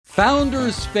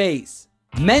Founders Space,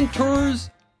 Mentors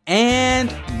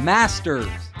and Masters.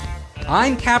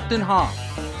 I'm Captain Hoff,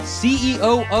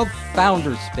 CEO of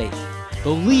Founders Space, the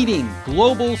leading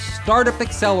global startup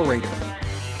accelerator.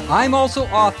 I'm also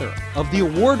author of the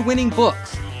award-winning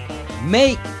books,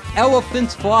 Make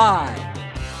Elephants Fly,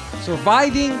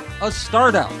 Surviving a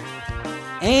Startup,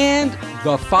 and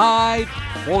The Five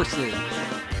Forces.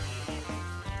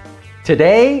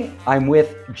 Today, I'm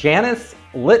with Janice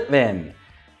Litvin,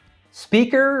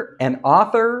 speaker and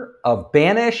author of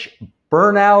Banish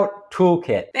Burnout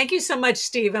Toolkit. Thank you so much,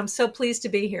 Steve. I'm so pleased to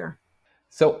be here.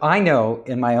 So I know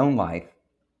in my own life,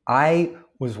 I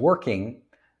was working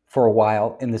for a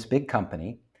while in this big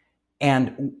company,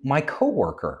 and my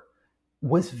coworker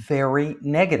was very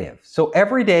negative. So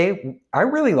every day, I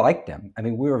really liked him. I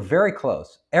mean, we were very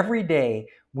close. Every day,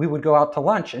 we would go out to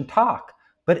lunch and talk.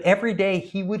 But every day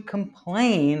he would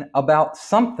complain about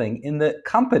something in the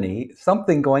company,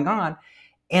 something going on.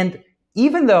 And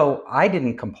even though I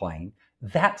didn't complain,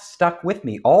 that stuck with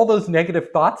me. All those negative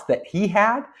thoughts that he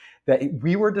had, that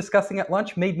we were discussing at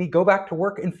lunch, made me go back to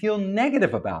work and feel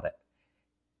negative about it.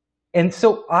 And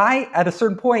so I, at a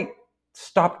certain point,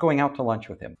 stopped going out to lunch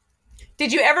with him.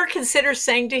 Did you ever consider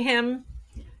saying to him,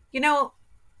 you're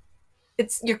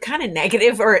kind of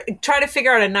negative, or try to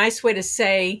figure out a nice way to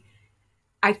say,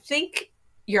 I think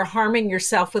you're harming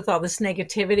yourself with all this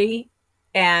negativity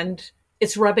and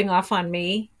it's rubbing off on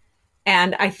me.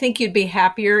 And I think you'd be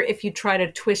happier if you try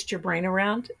to twist your brain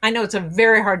around. I know it's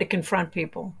very hard to confront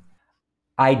people.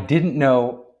 I didn't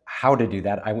know how to do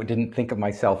that. I didn't think of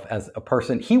myself as a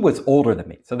person. He was older than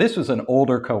me. So this was an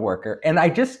older coworker. And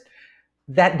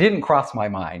that didn't cross my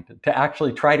mind to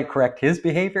actually try to correct his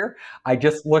behavior. I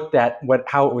just looked at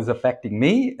how it was affecting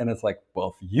me. And it's like,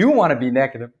 well, if you want to be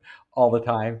negative all the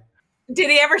time. Did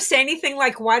he ever say anything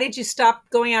like, why did you stop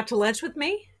going out to lunch with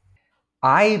me?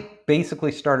 I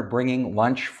basically started bringing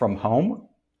lunch from home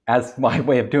as my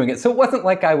way of doing it. So it wasn't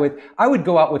like I would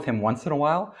go out with him once in a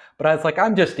while, but I was like,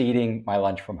 I'm just eating my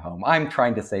lunch from home. I'm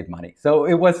trying to save money. So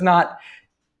it was not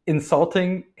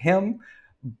insulting him,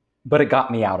 but it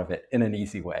got me out of it in an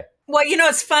easy way. Well,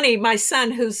 it's funny. My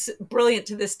son, who's brilliant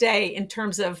to this day in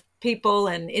terms of people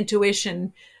and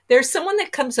intuition, there's someone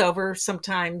that comes over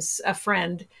sometimes, a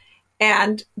friend,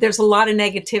 and there's a lot of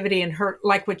negativity in her,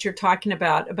 like what you're talking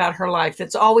about her life.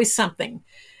 It's always something.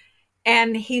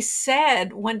 And he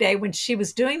said one day when she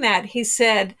was doing that, he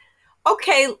said,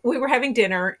 okay, we were having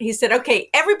dinner. He said, okay,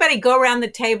 everybody go around the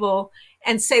table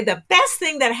and say the best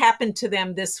thing that happened to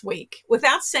them this week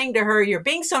without saying to her, you're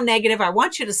being so negative, I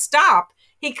want you to stop.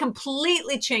 He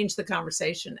completely changed the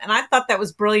conversation. And I thought that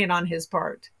was brilliant on his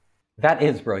part. That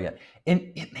is brilliant.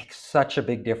 And it makes such a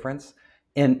big difference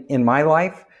in my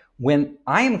life when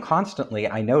I am constantly,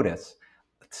 I notice,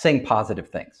 saying positive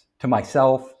things to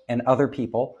myself and other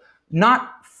people,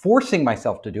 not forcing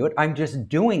myself to do it. I'm just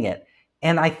doing it.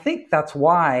 And I think that's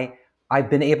why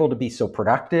I've been able to be so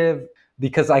productive,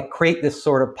 because I create this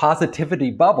sort of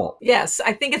positivity bubble. Yes,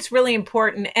 I think it's really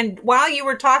important. And while you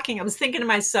were talking, I was thinking to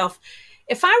myself,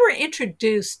 if I were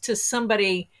introduced to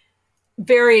somebody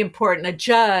very important, a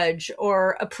judge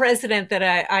or a president that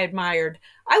I admired,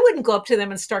 I wouldn't go up to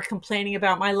them and start complaining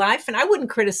about my life, and I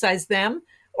wouldn't criticize them,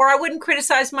 or I wouldn't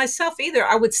criticize myself either.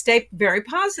 I would stay very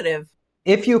positive.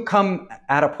 If you come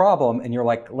at a problem and you're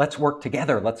like, let's work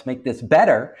together, let's make this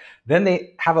better, then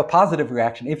they have a positive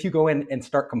reaction. If you go in and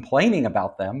start complaining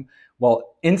about them,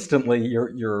 well, instantly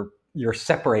you're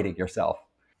separating yourself.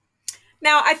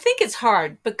 Now, I think it's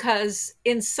hard because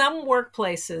in some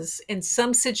workplaces, in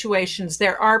some situations,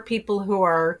 there are people who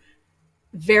are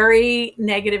very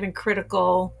negative and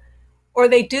critical, or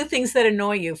they do things that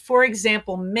annoy you. For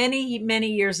example, many,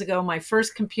 many years ago, my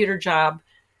first computer job,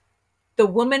 the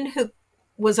woman who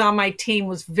was on my team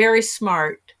was very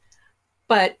smart,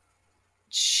 but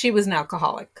she was an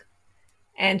alcoholic.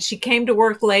 And she came to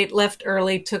work late, left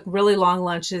early, took really long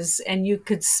lunches, and you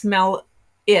could smell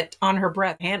it on her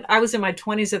breath. And I was in my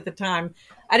 20s at the time.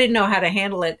 I didn't know how to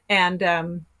handle it.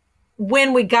 And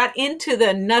when we got into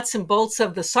the nuts and bolts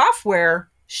of the software,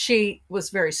 she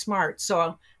was very smart.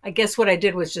 So I guess what I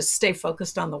did was just stay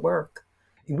focused on the work.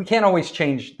 We can't always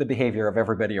change the behavior of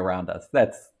everybody around us.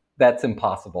 That's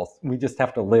impossible. We just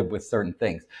have to live with certain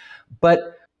things.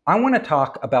 But I want to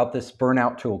talk about this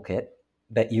burnout toolkit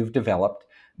that you've developed,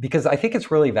 because I think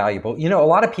it's really valuable. A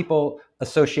lot of people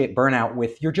associate burnout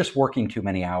with you're just working too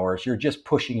many hours, you're just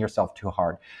pushing yourself too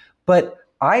hard. But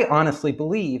I honestly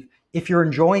believe if you're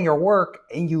enjoying your work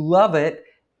and you love it,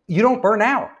 you don't burn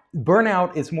out.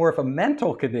 Burnout is more of a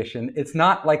mental condition. It's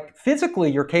not like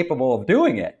physically you're capable of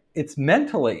doing it. It's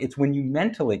mentally. It's when you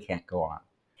mentally can't go on.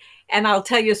 And I'll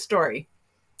tell you a story.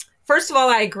 First of all,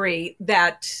 I agree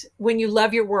that when you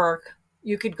love your work,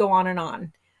 you could go on and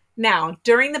on. Now,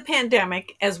 during the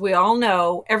pandemic, as we all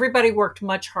know, everybody worked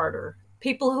much harder.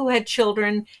 People who had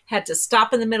children had to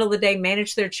stop in the middle of the day,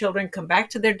 manage their children, come back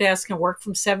to their desk and work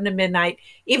from 7 to midnight.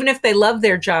 Even if they love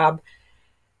their job,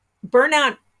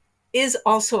 burnout is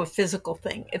also a physical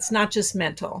thing. It's not just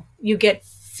mental. You get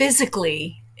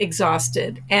physically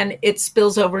exhausted and it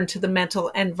spills over into the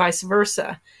mental and vice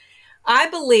versa.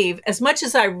 I believe, as much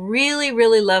as I really,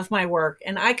 really love my work,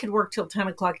 and I could work till 10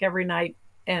 o'clock every night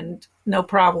and no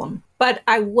problem, but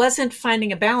I wasn't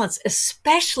finding a balance,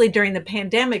 especially during the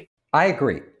pandemic. I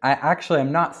agree. I actually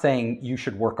am not saying you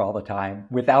should work all the time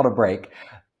without a break.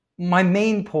 My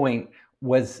main point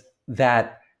was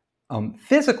that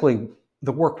physically,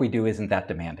 the work we do isn't that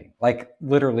demanding. Like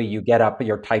literally, you get up,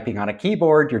 you're typing on a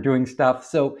keyboard, you're doing stuff.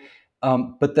 So,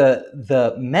 but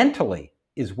the mentally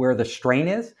is where the strain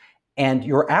is. And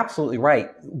you're absolutely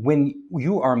right. When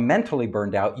you are mentally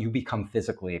burned out, you become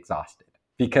physically exhausted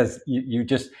because you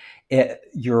just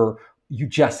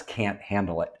can't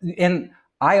handle it. And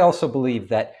I also believe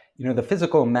that the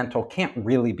physical and mental can't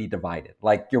really be divided.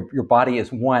 Like your body is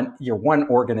you're one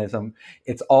organism.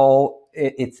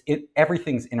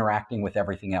 Everything's interacting with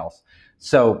everything else.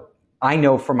 So I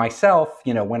know for myself,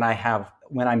 when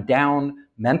I'm down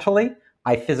mentally,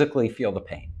 I physically feel the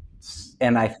pain,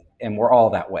 and we're all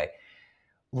that way.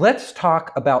 Let's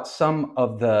talk about some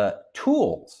of the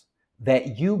tools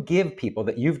that you give people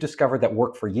that you've discovered that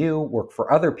work for you, work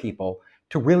for other people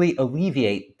to really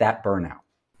alleviate that burnout.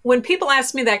 When people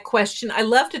ask me that question, I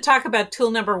love to talk about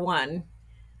tool number one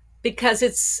because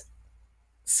it's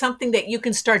something that you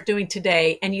can start doing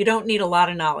today and you don't need a lot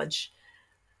of knowledge.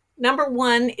 Number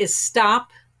one is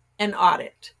stop and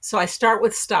audit. So I start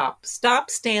with stop. Stop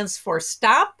stands for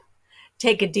stop,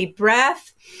 take a deep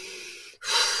breath,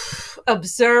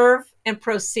 observe, and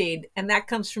proceed. And that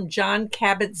comes from Jon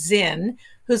Kabat-Zinn,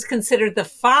 who's considered the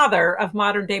father of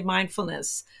modern day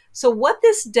mindfulness. So what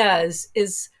this does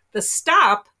is the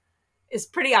stop is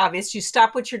pretty obvious. You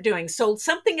stop what you're doing. So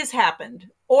something has happened,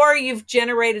 or you've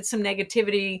generated some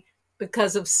negativity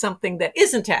because of something that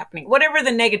isn't happening, whatever the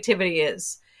negativity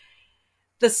is.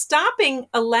 The stopping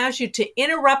allows you to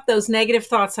interrupt those negative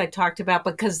thoughts I talked about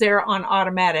because they're on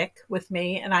automatic with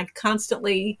me. And I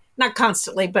not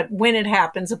constantly, but when it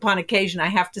happens upon occasion, I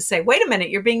have to say, wait a minute,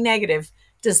 you're being negative.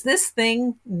 Does this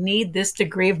thing need this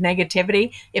degree of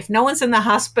negativity? If no one's in the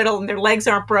hospital and their legs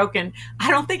aren't broken,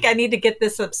 I don't think I need to get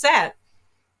this upset.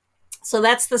 So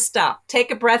that's the stop.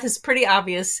 Take a breath is pretty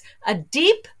obvious. A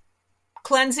deep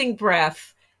cleansing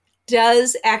breath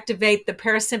does activate the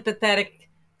parasympathetic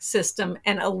system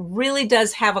and it really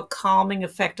does have a calming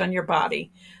effect on your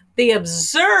body. The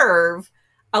observe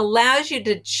allows you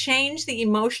to change the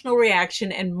emotional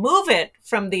reaction and move it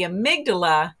from the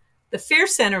amygdala, the fear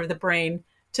center of the brain,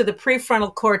 to the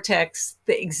prefrontal cortex,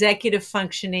 the executive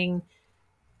functioning,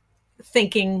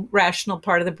 thinking, rational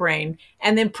part of the brain.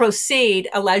 And then proceed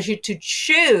allows you to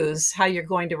choose how you're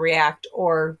going to react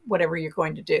or whatever you're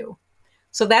going to do.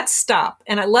 So that's stop.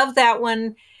 And I love that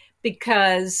one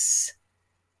because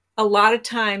a lot of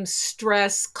times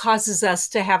stress causes us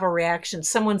to have a reaction.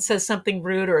 Someone says something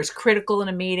rude or is critical in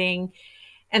a meeting.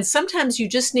 And sometimes you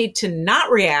just need to not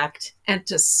react and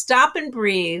to stop and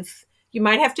breathe. You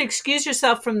might have to excuse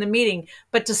yourself from the meeting,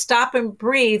 but to stop and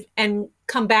breathe and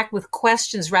come back with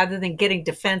questions rather than getting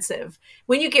defensive.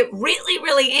 When you get really,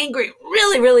 really angry,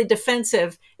 really, really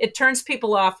defensive, it turns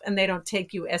people off and they don't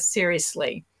take you as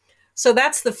seriously. So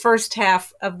that's the first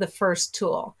half of the first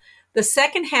tool. The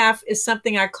second half is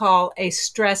something I call a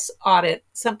stress audit,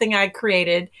 something I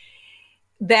created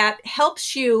that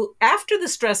helps you after the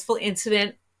stressful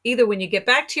incident, either when you get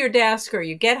back to your desk or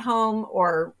you get home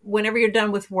or whenever you're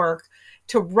done with work,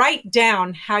 to write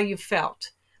down how you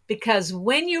felt. Because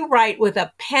when you write with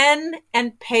a pen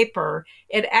and paper,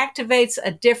 it activates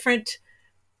a different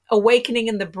awakening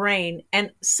in the brain.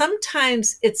 And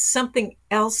sometimes it's something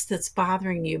else that's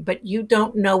bothering you, but you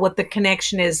don't know what the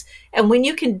connection is. And when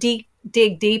you can dig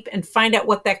deep and find out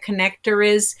what that connector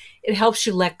is, it helps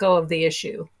you let go of the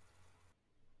issue.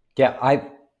 Yeah,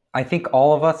 I think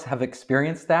all of us have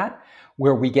experienced that,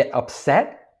 where we get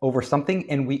upset over something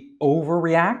and we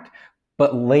overreact,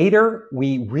 but later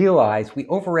we realize we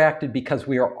overreacted because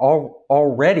we are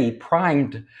already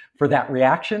primed for that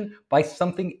reaction by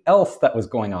something else that was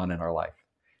going on in our life.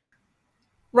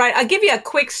 Right. I'll give you a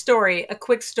quick story.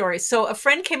 So a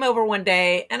friend came over one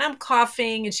day and I'm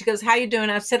coughing and she goes, how you doing?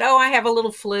 I said, oh, I have a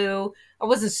little flu. I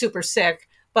wasn't super sick,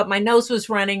 but my nose was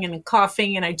running and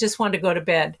coughing and I just wanted to go to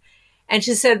bed. And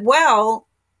she said, well,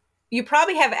 you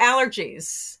probably have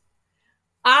allergies.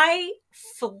 I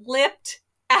flipped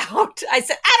out. I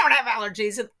said, I don't have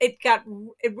allergies.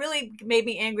 It really made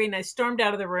me angry. And I stormed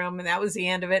out of the room, and that was the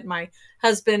end of it. My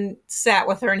husband sat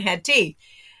with her and had tea.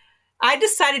 I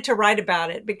decided to write about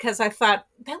it because I thought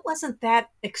that wasn't that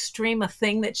extreme a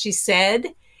thing that she said.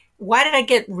 Why did I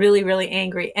get really, really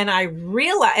angry? And I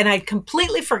realized, and I'd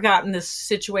completely forgotten this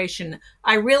situation.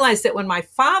 I realized that when my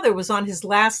father was on his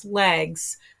last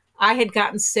legs, I had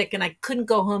gotten sick and I couldn't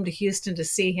go home to Houston to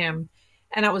see him.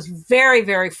 And I was very,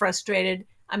 very frustrated.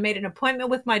 I made an appointment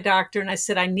with my doctor and I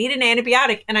said, I need an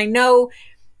antibiotic. And I know,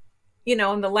 in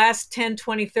the last 10,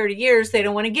 20, 30 years, they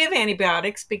don't want to give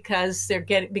antibiotics because they're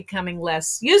becoming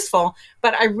less useful.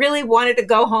 But I really wanted to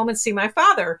go home and see my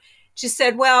father. She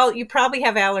said, well, you probably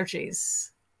have allergies.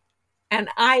 And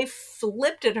I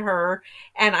flipped at her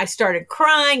and I started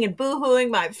crying and boohooing.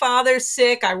 My father's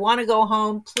sick. I want to go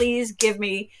home. Please give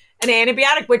me an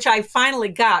antibiotic, which I finally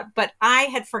got. But I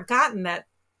had forgotten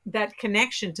that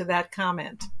connection to that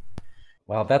comment.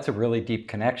 Wow, that's a really deep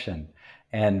connection.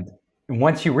 And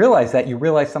once you realize that, you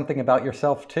realize something about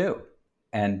yourself too,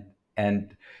 and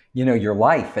your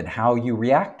life and how you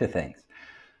react to things.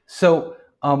 So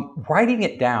writing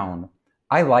it down,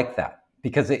 I like that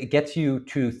because it gets you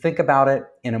to think about it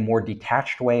in a more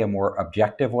detached way, a more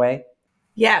objective way.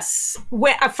 Yes.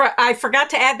 I forgot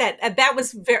to add that. That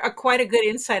was quite a good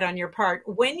insight on your part.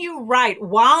 When you write,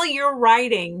 while you're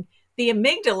writing, the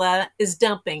amygdala is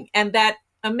dumping. And that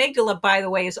amygdala, by the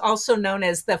way, is also known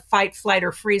as the fight, flight,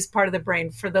 or freeze part of the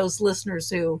brain for those listeners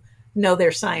who know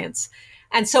their science.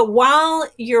 And so while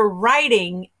you're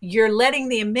writing, you're letting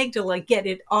the amygdala get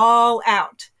it all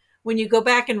out. When you go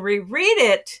back and reread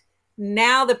it,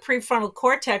 now the prefrontal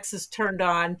cortex is turned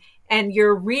on and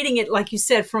you're reading it, like you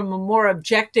said, from a more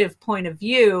objective point of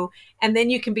view. And then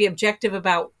you can be objective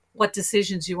about what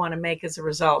decisions you want to make as a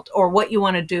result, or what you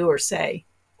want to do or say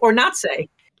or not say.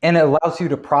 And it allows you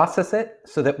to process it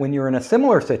so that when you're in a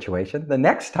similar situation, the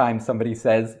next time somebody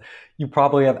says you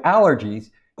probably have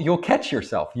allergies, you'll catch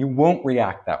yourself. You won't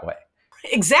react that way.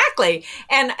 Exactly.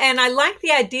 And I like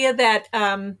the idea that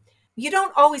you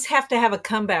don't always have to have a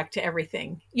comeback to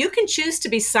everything. You can choose to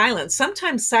be silent.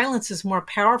 Sometimes silence is more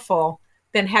powerful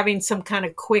than having some kind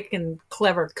of quick and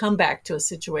clever comeback to a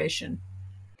situation.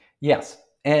 Yes.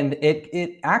 And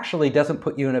it actually doesn't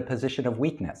put you in a position of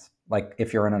weakness. Like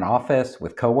if you're in an office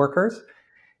with coworkers,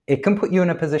 it can put you in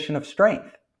a position of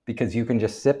strength because you can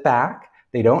just sit back.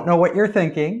 They don't know what you're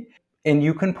thinking, and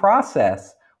you can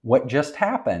process what just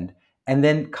happened and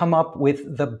then come up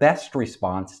with the best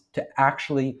response to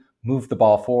actually move the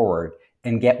ball forward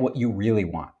and get what you really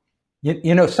want.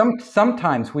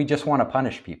 Sometimes we just want to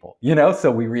punish people, so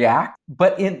we react,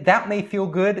 but that may feel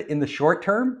good in the short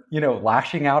term,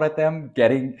 lashing out at them,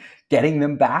 getting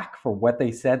them back for what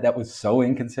they said that was so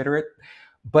inconsiderate.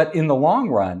 But in the long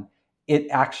run, it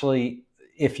actually,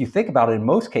 if you think about it, in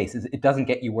most cases, it doesn't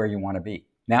get you where you want to be.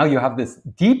 Now you have this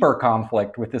deeper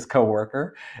conflict with this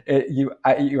coworker.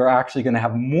 You're actually going to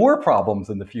have more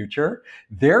problems in the future.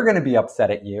 They're going to be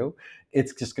upset at you.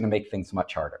 It's just going to make things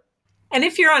much harder. And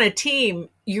if you're on a team,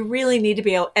 you really need to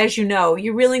be able, as you know,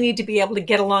 you really need to be able to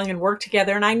get along and work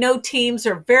together. And I know teams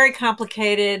are very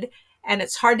complicated and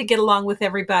it's hard to get along with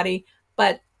everybody,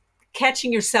 but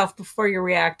catching yourself before you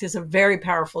react is a very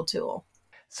powerful tool.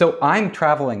 So I'm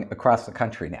traveling across the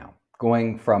country now,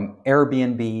 going from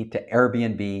Airbnb to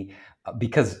Airbnb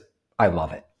because I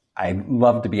love it. I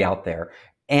love to be out there.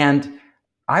 And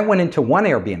I went into one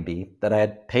Airbnb that I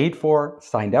had paid for,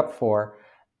 signed up for,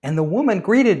 and the woman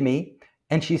greeted me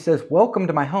and she says, "Welcome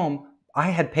to my home." I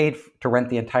had paid to rent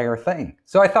the entire thing.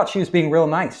 So I thought she was being real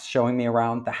nice, showing me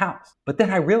around the house. But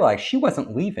then I realized she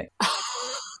wasn't leaving.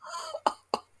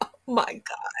 My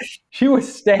gosh. She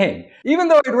was staying, even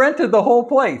though I'd rented the whole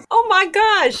place. Oh my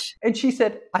gosh. And she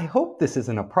said, "I hope this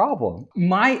isn't a problem."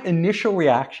 My initial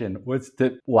reaction was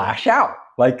to lash out,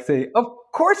 like say, "Of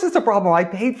course it's a problem. I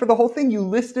paid for the whole thing. You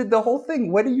listed the whole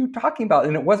thing. What are you talking about?"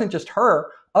 And it wasn't just her.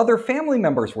 Other family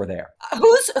members were there.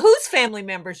 Whose family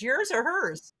members? Yours or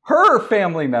hers? Her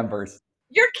family members.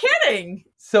 You're kidding.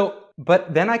 So,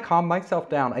 but then I calmed myself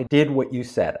down. I did what you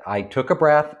said. I took a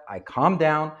breath. I calmed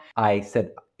down. I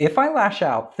said, if I lash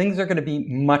out, things are going to be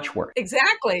much worse.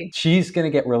 Exactly. She's going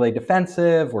to get really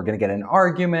defensive. We're going to get an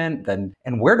argument.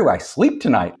 And where do I sleep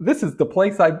tonight? This is the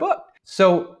place I booked.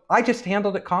 So I just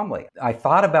handled it calmly. I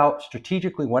thought about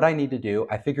strategically what I need to do.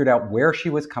 I figured out where she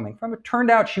was coming from. It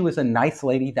turned out she was a nice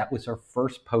lady. That was her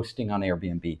first posting on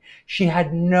Airbnb. She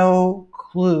had no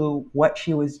clue what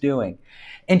she was doing.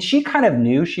 And she kind of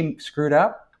knew she screwed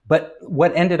up. But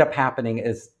what ended up happening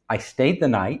is I stayed the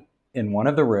night in one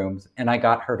of the rooms and I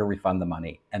got her to refund the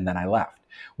money and then I left.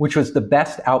 which was the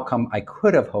best outcome I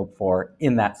could have hoped for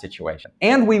in that situation.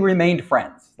 And we remained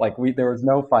friends. There was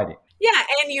no fighting. Yeah,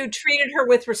 and you treated her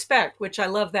with respect, which I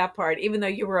love that part, even though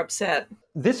you were upset.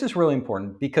 This is really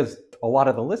important because a lot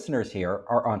of the listeners here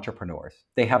are entrepreneurs.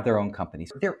 They have their own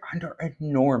companies. They're under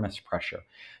enormous pressure.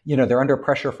 They're under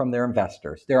pressure from their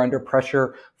investors. They're under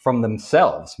pressure from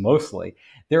themselves, mostly.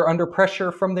 They're under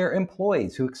pressure from their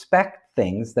employees who expect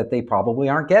things that they probably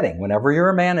aren't getting. Whenever you're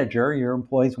a manager, your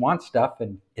employees want stuff,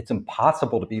 and it's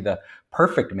impossible to be the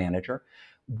perfect manager.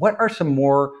 What are some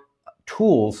more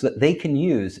tools that they can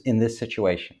use in this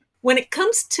situation? When it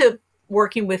comes to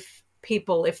working with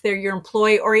people, if they're your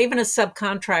employee or even a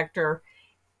subcontractor,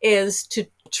 is to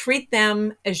treat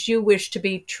them as you wish to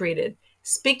be treated.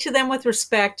 Speak to them with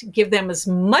respect, give them as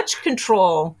much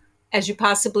control as you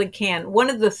possibly can. One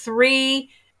of the 3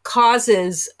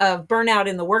 causes of burnout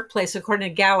in the workplace, according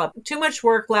to Gallup: too much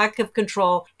work, lack of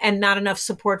control, and not enough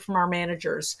support from our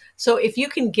managers. So if you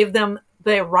can give them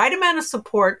the right amount of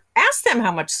support, ask them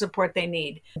how much support they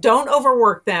need. Don't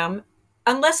overwork them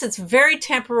unless it's very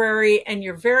temporary and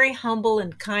you're very humble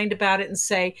and kind about it and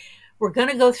say, we're going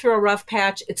to go through a rough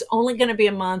patch. It's only going to be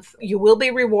a month. You will be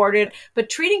rewarded. But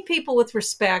treating people with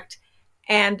respect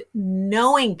and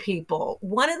knowing people,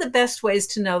 one of the best ways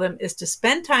to know them is to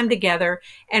spend time together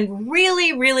and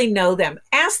really, really know them.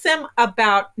 Ask them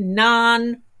about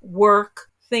non-work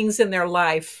things in their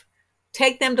life.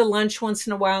 Take them to lunch once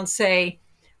in a while and say,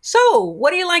 so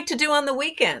what do you like to do on the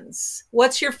weekends?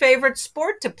 What's your favorite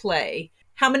sport to play?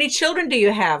 How many children do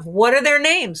you have? What are their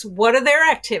names? What are their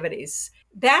activities?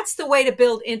 That's the way to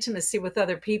build intimacy with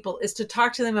other people, is to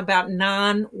talk to them about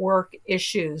non-work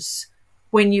issues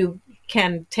when you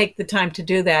can take the time to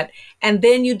do that. And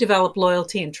then you develop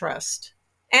loyalty and trust.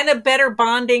 And a better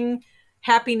bonding,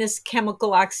 happiness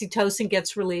chemical, oxytocin,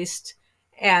 gets released,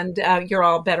 and you're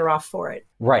all better off for it.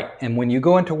 Right. And when you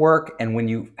go into work and when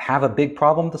you have a big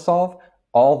problem to solve,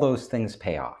 all those things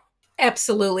pay off.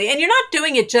 Absolutely. And you're not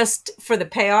doing it just for the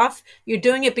payoff. You're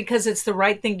doing it because it's the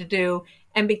right thing to do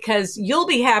and because you'll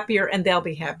be happier and they'll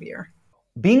be happier.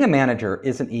 Being a manager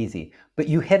isn't easy, but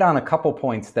you hit on a couple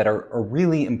points that are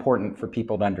really important for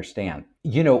people to understand.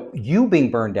 You being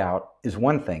burned out is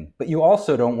one thing, but you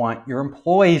also don't want your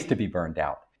employees to be burned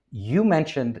out. You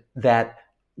mentioned that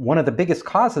one of the biggest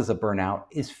causes of burnout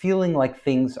is feeling like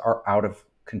things are out of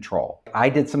control. I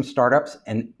did some startups,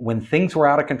 and when things were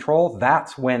out of control,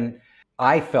 that's when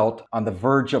I felt on the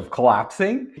verge of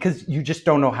collapsing, because you just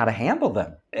don't know how to handle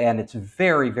them. And it's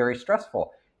very, very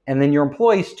stressful. And then your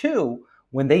employees too,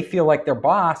 when they feel like their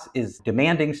boss is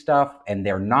demanding stuff and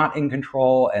they're not in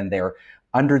control and they're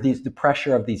under the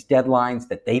pressure of these deadlines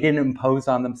that they didn't impose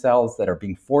on themselves, that are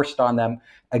being forced on them,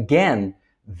 again,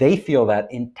 they feel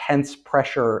that intense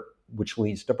pressure, which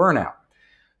leads to burnout.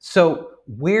 So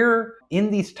we're in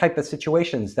these type of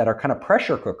situations that are kind of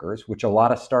pressure cookers, which a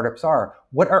lot of startups are.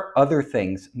 What are other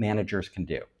things managers can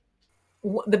do?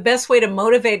 The best way to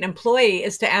motivate an employee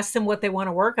is to ask them what they want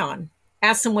to work on.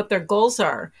 Ask them what their goals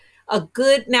are.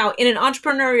 Now, in an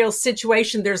entrepreneurial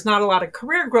situation, there's not a lot of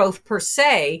career growth per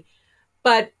se,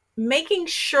 but making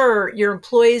sure your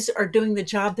employees are doing the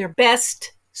job they're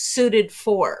best suited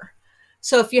for.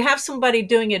 So if you have somebody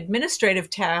doing administrative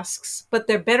tasks, but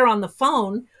they're better on the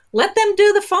phone, let them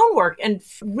do the phone work and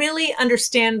really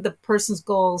understand the person's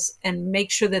goals and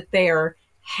make sure that they are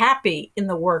happy in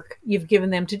the work you've given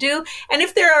them to do. And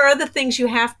if there are other things you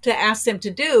have to ask them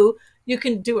to do, you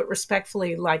can do it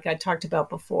respectfully, like I talked about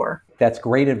before. That's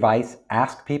great advice.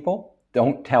 Ask people,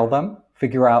 don't tell them.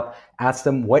 Ask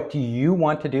them, what do you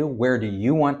want to do? Where do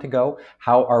you want to go?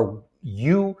 How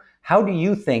do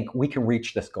you think we can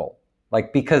reach this goal?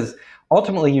 Because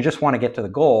ultimately you just want to get to the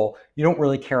goal. You don't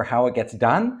really care how it gets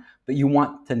done, but you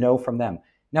want to know from them.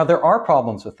 Now, there are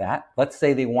problems with that. Let's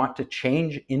say they want to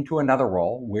change into another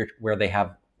role where they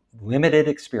have limited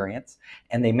experience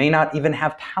and they may not even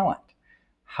have talent.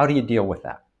 How do you deal with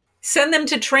that? Send them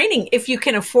to training if you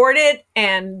can afford it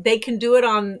and they can do it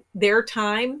on their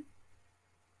time.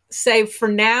 Say, for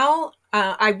now,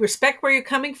 I respect where you're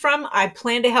coming from. I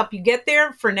plan to help you get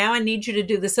there. For now, I need you to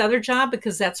do this other job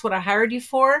because that's what I hired you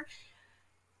for.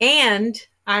 And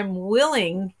I'm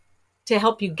willing to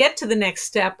help you get to the next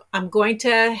step. I'm going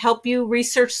to help you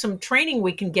research some training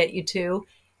we can get you to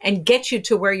and get you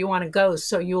to where you want to go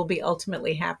so you will be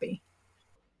ultimately happy.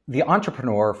 The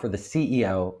entrepreneur, for the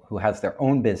CEO who has their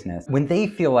own business, when they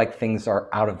feel like things are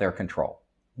out of their control,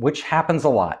 which happens a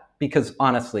lot, because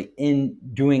honestly, in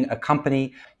doing a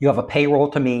company, you have a payroll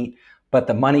to meet, but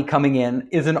the money coming in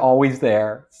isn't always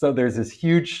there. So there's this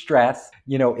huge stress.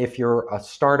 If you're a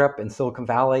startup in Silicon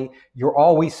Valley, you're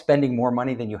always spending more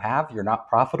money than you have. You're not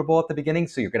profitable at the beginning,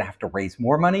 so you're going to have to raise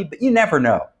more money, but you never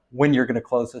know when you're going to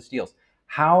close those deals.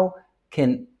 How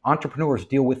can entrepreneurs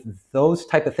deal with those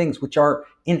type of things, which are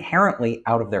inherently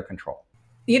out of their control?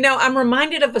 I'm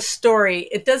reminded of a story.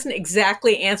 It doesn't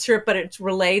exactly answer it, but it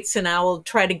relates, and I will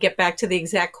try to get back to the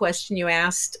exact question you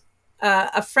asked.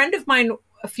 A friend of mine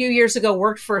a few years ago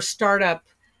worked for a startup,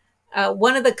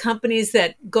 one of the companies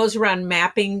that goes around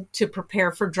mapping to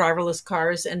prepare for driverless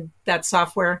cars and that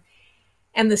software.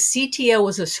 And the CTO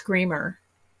was a screamer,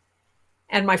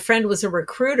 and my friend was a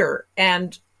recruiter.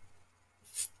 And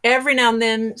every now and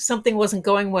then something wasn't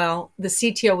going well, the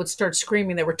CTO would start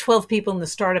screaming. There were 12 people in the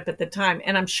startup at the time,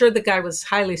 and I'm sure the guy was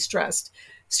highly stressed.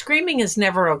 Screaming is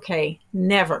never okay.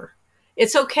 Never.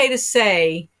 It's okay to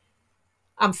say,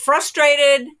 I'm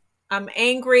frustrated, I'm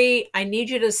angry, I need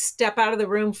you to step out of the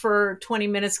room for 20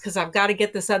 minutes because I've got to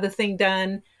get this other thing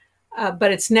done.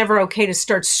 But it's never okay to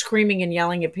start screaming and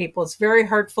yelling at people. It's very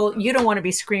hurtful. You don't want to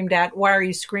be screamed at. Why are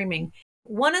you screaming?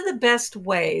 One of the best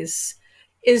ways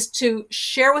is to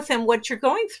share with them what you're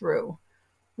going through.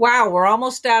 Wow, we're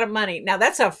almost out of money. Now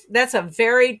that's a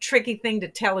very tricky thing to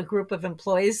tell a group of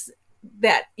employees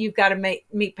that you've got to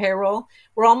meet payroll.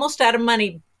 We're almost out of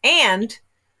money, and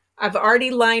I've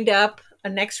already lined up a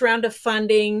next round of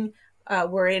funding.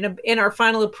 We're in our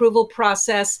final approval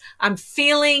process. I'm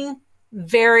feeling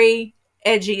very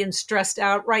edgy and stressed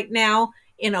out right now.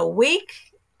 In a week,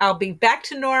 I'll be back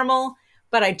to normal.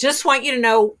 But I just want you to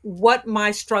know what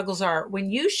my struggles are. When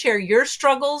you share your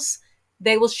struggles,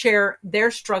 they will share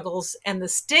their struggles, and the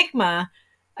stigma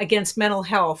against mental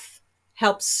health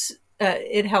helps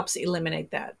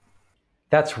eliminate that.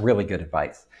 That's really good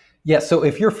advice. Yeah, so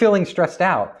if you're feeling stressed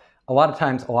out, a lot of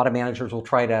times a lot of managers will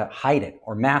try to hide it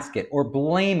or mask it or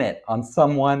blame it on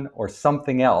someone or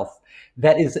something else.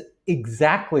 That is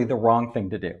exactly the wrong thing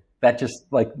to do. That just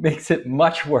makes it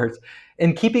much worse.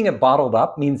 And keeping it bottled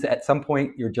up means at some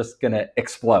point you're just going to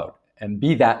explode and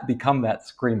become that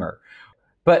screamer.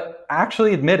 But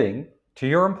actually admitting to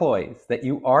your employees that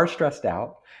you are stressed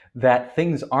out, that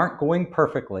things aren't going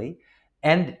perfectly,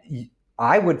 and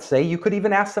I would say you could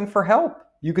even ask them for help.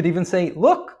 You could even say,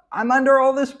 look, I'm under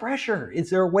all this pressure.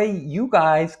 Is there a way you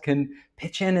guys can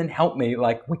pitch in and help me?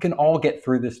 We can all get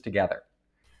through this together.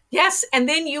 Yes, and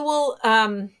then you will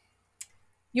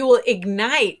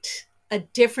ignite a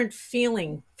different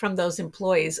feeling from those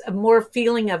employees, a more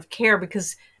feeling of care,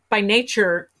 because by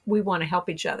nature, we want to help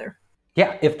each other.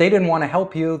 Yeah, if they didn't want to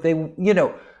help you,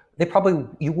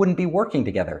 you wouldn't be working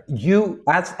together. You,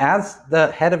 as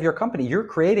the head of your company, you're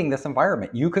creating this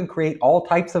environment. You can create all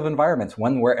types of environments,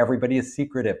 one where everybody is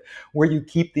secretive, where you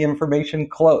keep the information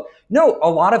close. No, a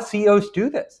lot of CEOs do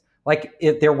this.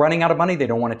 If they're running out of money, they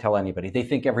don't want to tell anybody. They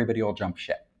think everybody will jump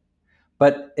ship.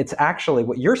 But it's actually,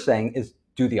 what you're saying is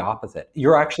do the opposite.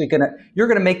 You're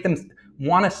going to make them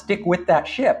want to stick with that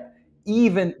ship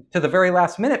even to the very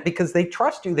last minute because they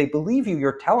trust you, they believe you,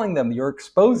 you're telling them, you're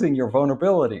exposing your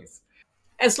vulnerabilities.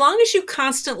 As long as you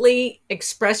constantly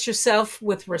express yourself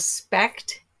with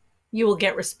respect, you will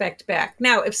get respect back.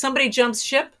 Now, if somebody jumps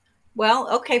ship, well,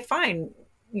 okay, fine.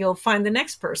 You'll find the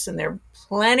next person. There are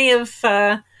plenty of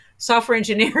software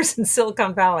engineers in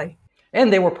Silicon Valley.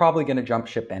 And they were probably going to jump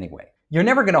ship anyway. You're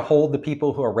never going to hold the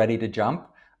people who are ready to jump.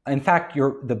 In fact,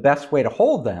 the best way to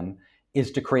hold them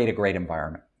is to create a great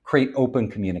environment, create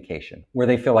open communication where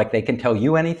they feel like they can tell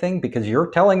you anything because you're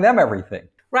telling them everything.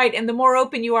 Right. And the more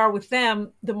open you are with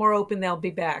them, the more open they'll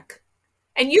be back.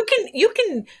 And you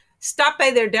can stop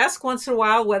by their desk once in a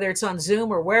while, whether it's on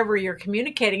Zoom or wherever you're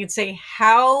communicating, and say,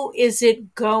 how is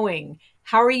it going?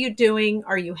 How are you doing?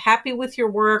 Are you happy with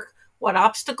your work? What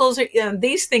obstacles are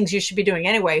these things you should be doing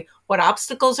anyway? What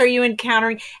obstacles are you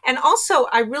encountering? And also,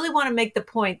 I really want to make the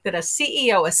point that a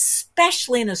CEO,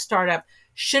 especially in a startup,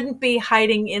 shouldn't be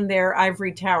hiding in their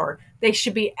ivory tower. They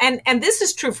should be, and this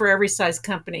is true for every size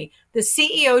company. The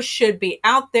CEO should be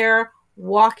out there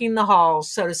walking the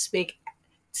halls, so to speak,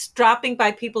 dropping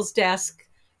by people's desk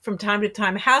from time to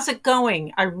time. How's it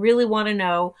going? I really want to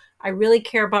know. I really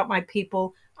care about my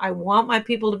people. I want my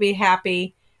people to be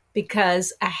happy,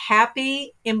 because a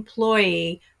happy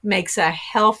employee makes a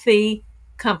healthy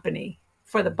company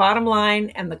for the bottom line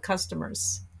and the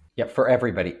customers. Yeah, for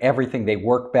everybody, everything. They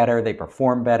work better, they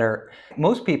perform better.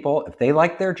 Most people, if they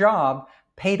like their job,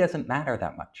 pay doesn't matter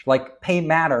that much. Pay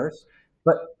matters,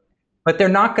 but they're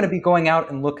not going to be going out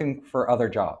and looking for other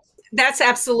jobs. That's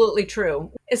absolutely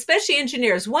true, especially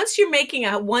engineers. Once you're making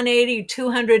a 180,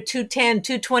 200, 210,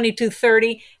 220,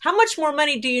 230, how much more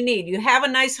money do you need? You have a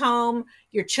nice home,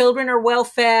 your children are well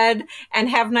fed and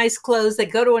have nice clothes, they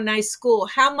go to a nice school.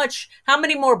 How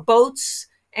many more boats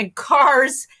and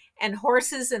cars and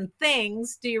horses and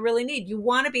things do you really need? You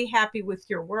want to be happy with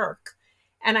your work.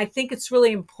 And I think it's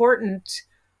really important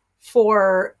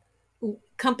for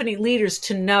company leaders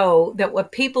to know that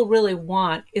what people really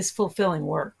want is fulfilling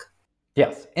work.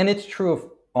 Yes, and it's true of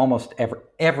almost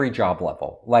every job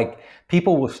level. Like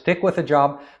people will stick with a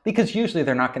job because usually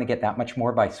they're not going to get that much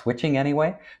more by switching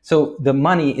anyway. So the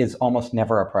money is almost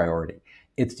never a priority.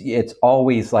 It's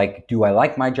always like, do I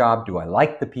like my job? Do I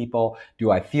like the people?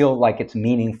 Do I feel like it's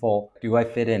meaningful? Do I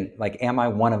fit in? Like, am I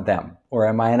one of them or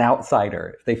am I an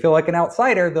outsider? If they feel like an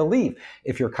outsider, they'll leave.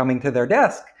 If you're coming to their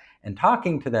desk and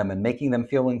talking to them and making them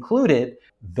feel included,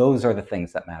 those are the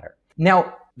things that matter.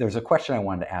 Now, there's a question I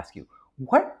wanted to ask you.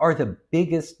 What are the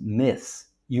biggest myths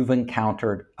you've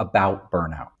encountered about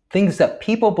burnout? Things that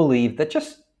people believe that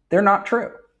just they're not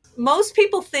true. Most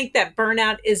people think that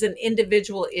burnout is an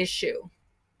individual issue.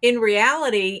 In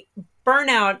reality,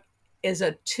 burnout is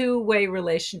a two-way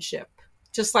relationship.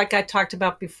 Just like I talked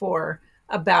about before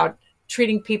about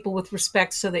treating people with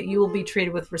respect so that you will be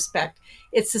treated with respect.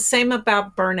 It's the same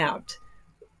about burnout.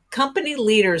 Company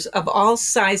leaders of all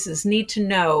sizes need to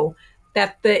know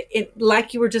that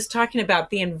like you were just talking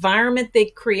about, the environment they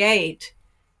create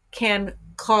can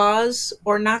cause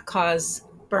or not cause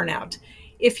burnout.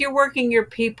 If you're working your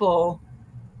people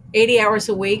 80 hours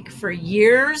a week for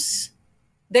years,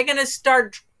 they're going to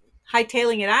start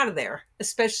hightailing it out of there,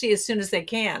 especially as soon as they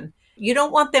can. You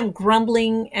don't want them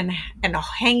grumbling and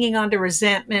hanging on to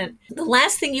resentment. The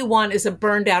last thing you want is a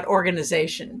burned out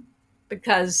organization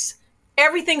because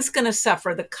everything's going to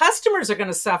suffer. The customers are going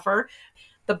to suffer.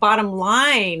 The bottom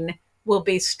line will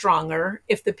be stronger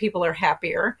if the people are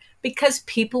happier because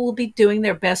people will be doing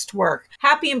their best work.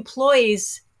 Happy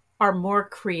employees are more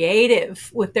creative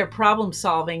with their problem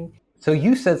solving. So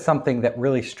you said something that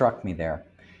really struck me there,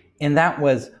 and that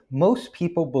was most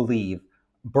people believe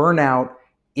burnout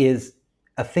is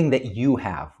a thing that you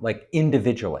have, like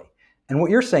individually. And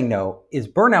what you're saying, no, is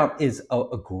burnout is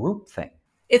a group thing.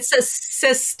 It's a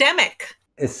systemic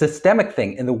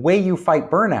thing. And the way you fight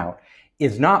burnout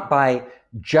is not by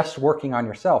just working on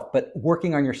yourself, but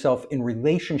working on yourself in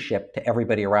relationship to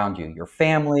everybody around you, your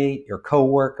family, your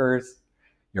coworkers,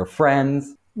 your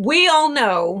friends. We all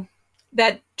know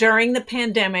that during the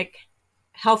pandemic,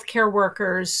 healthcare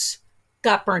workers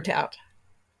got burnt out.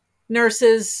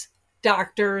 Nurses,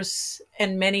 doctors,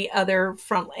 and many other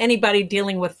from anybody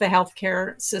dealing with the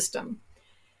healthcare system.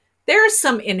 There are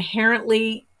some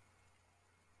inherently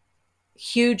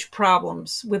huge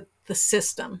problems with the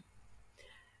system.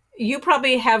 You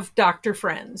probably have doctor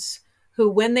friends who,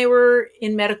 when they were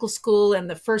in medical school and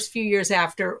the first few years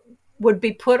after, would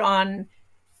be put on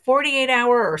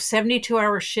 48-hour or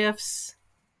 72-hour shifts.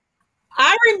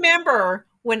 I remember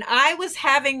when I was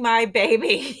having my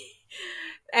baby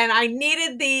and I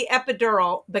needed the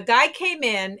epidural, the guy came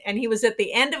in and he was at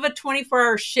the end of a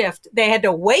 24-hour shift. They had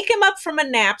to wake him up from a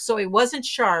nap so he wasn't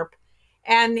sharp.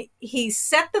 And he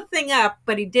set the thing up,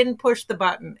 but he didn't push the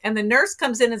button. And the nurse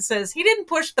comes in and says, he didn't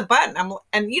push the button.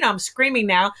 I'm screaming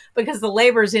now because the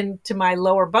labor's into my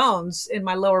lower bones, in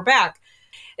my lower back.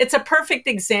 It's a perfect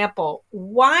example.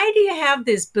 Why do you have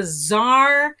these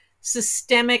bizarre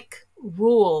systemic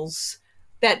rules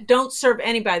that don't serve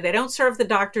anybody? They don't serve the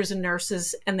doctors and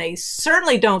nurses, and they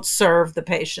certainly don't serve the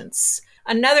patients.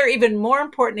 Another even more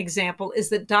important example is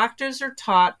that doctors are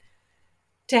taught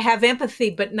to have empathy,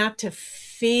 but not to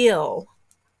feel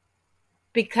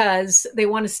because they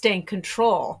want to stay in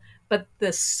control. But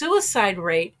the suicide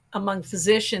rate among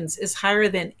physicians is higher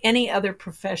than any other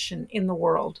profession in the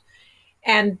world.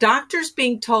 And doctors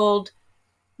being told,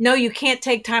 no, you can't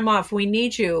take time off. We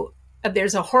need you.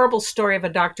 There's a horrible story of a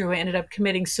doctor who ended up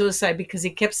committing suicide because he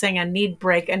kept saying, I need a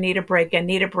break. I need a break. I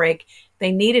need a break.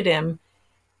 They needed him.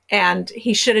 And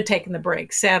he should have taken the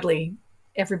break. Sadly,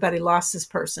 everybody lost this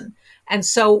person. And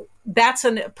so that's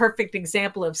a perfect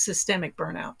example of systemic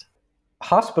burnout.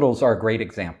 Hospitals are a great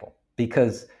example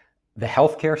because the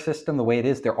healthcare system, the way it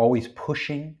is, they're always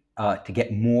pushing to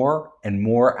get more and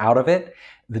more out of it.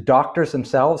 The doctors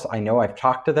themselves, I know I've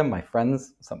talked to them, my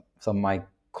friends, some of my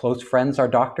close friends are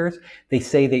doctors. They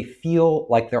say they feel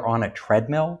like they're on a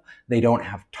treadmill. They don't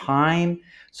have time.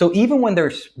 So even when they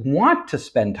want to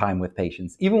spend time with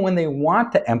patients, even when they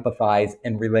want to empathize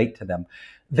and relate to them,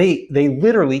 they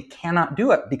literally cannot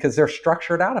do it because they're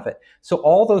structured out of it. So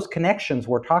all those connections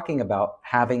we're talking about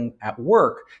having at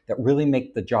work that really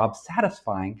make the job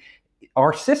satisfying,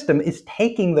 our system is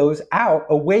taking those out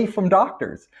away from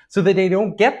doctors so that they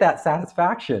don't get that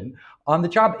satisfaction on the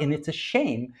job. And it's a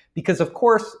shame because, of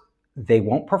course, they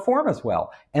won't perform as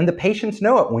well. And the patients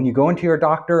know it when you go into your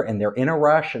doctor and they're in a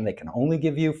rush and they can only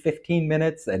give you 15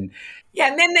 minutes. And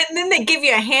then they give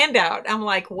you a handout. I'm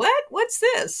like, what? What's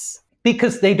this?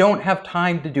 Because they don't have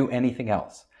time to do anything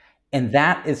else. And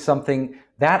that is something,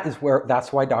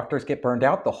 that's why doctors get burned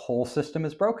out. The whole system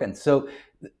is broken. So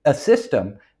a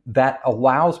system that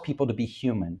allows people to be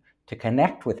human, to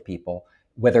connect with people,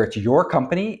 whether it's your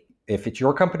company, if it's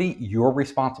your company, you're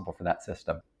responsible for that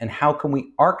system. And how can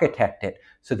we architect it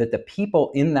so that the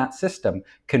people in that system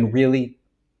can really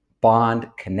bond,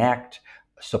 connect,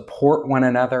 support one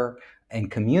another,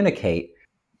 and communicate?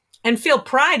 And feel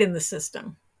pride in the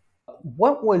system.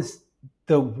 What was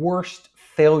the worst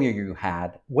failure you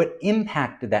had? What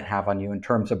impact did that have on you in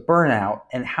terms of burnout?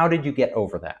 And how did you get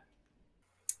over that?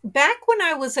 Back when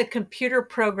I was a computer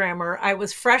programmer, I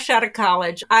was fresh out of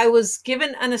college. I was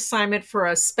given an assignment for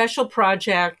a special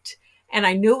project, and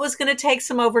I knew it was going to take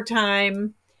some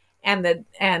overtime. And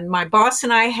my boss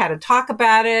and I had a talk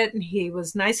about it, and he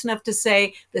was nice enough to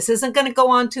say, this isn't going to go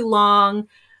on too long,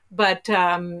 but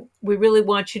we really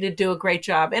want you to do a great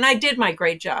job. And I did my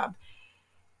great job.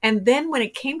 And then when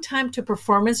it came time to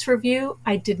performance review,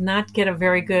 I did not get a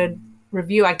very good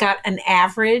review. I got an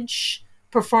average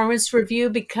performance review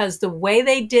because the way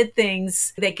they did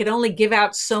things, they could only give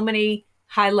out so many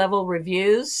high-level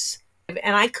reviews.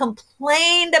 And I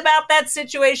complained about that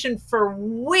situation for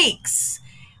weeks.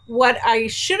 What I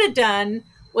should have done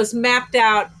was mapped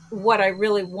out what I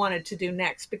really wanted to do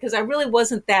next, because I really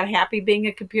wasn't that happy being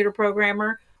a computer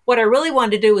programmer. What I really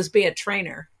wanted to do was be a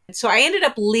trainer. So I ended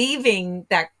up leaving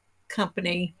that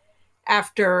company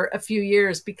after a few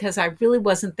years because I really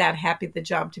wasn't that happy with the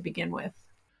job to begin with.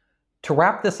 To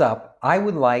wrap this up, I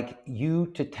would like you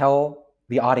to tell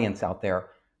the audience out there,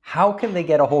 how can they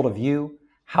get a hold of you?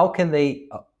 How can they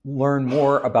learn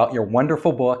more about your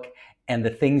wonderful book and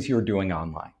the things you're doing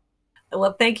online?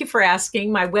 Well, thank you for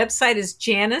asking. My website is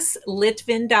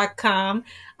janicelitvin.com.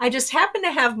 I just happen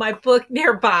to have my book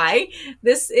nearby.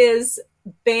 This is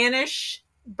Banish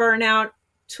Burnout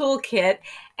Toolkit,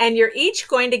 and you're each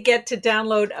going to get to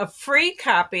download a free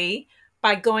copy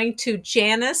by going to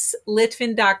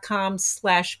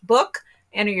janicelitvin.com/book.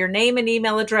 Enter your name and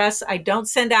email address. I don't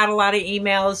send out a lot of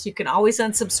emails. You can always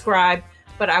unsubscribe,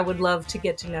 but I would love to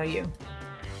get to know you.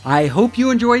 I hope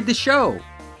you enjoyed the show.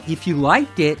 If you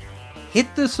liked it,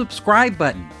 hit the subscribe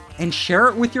button and share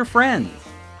it with your friends.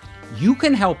 You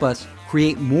can help us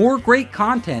create more great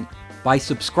content by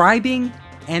subscribing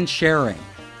and sharing.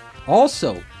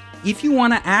 Also, if you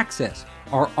want to access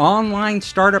our online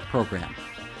startup program,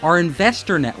 our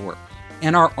investor network,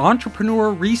 and our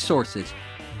entrepreneur resources,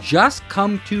 just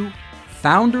come to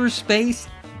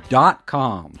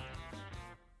founderspace.com.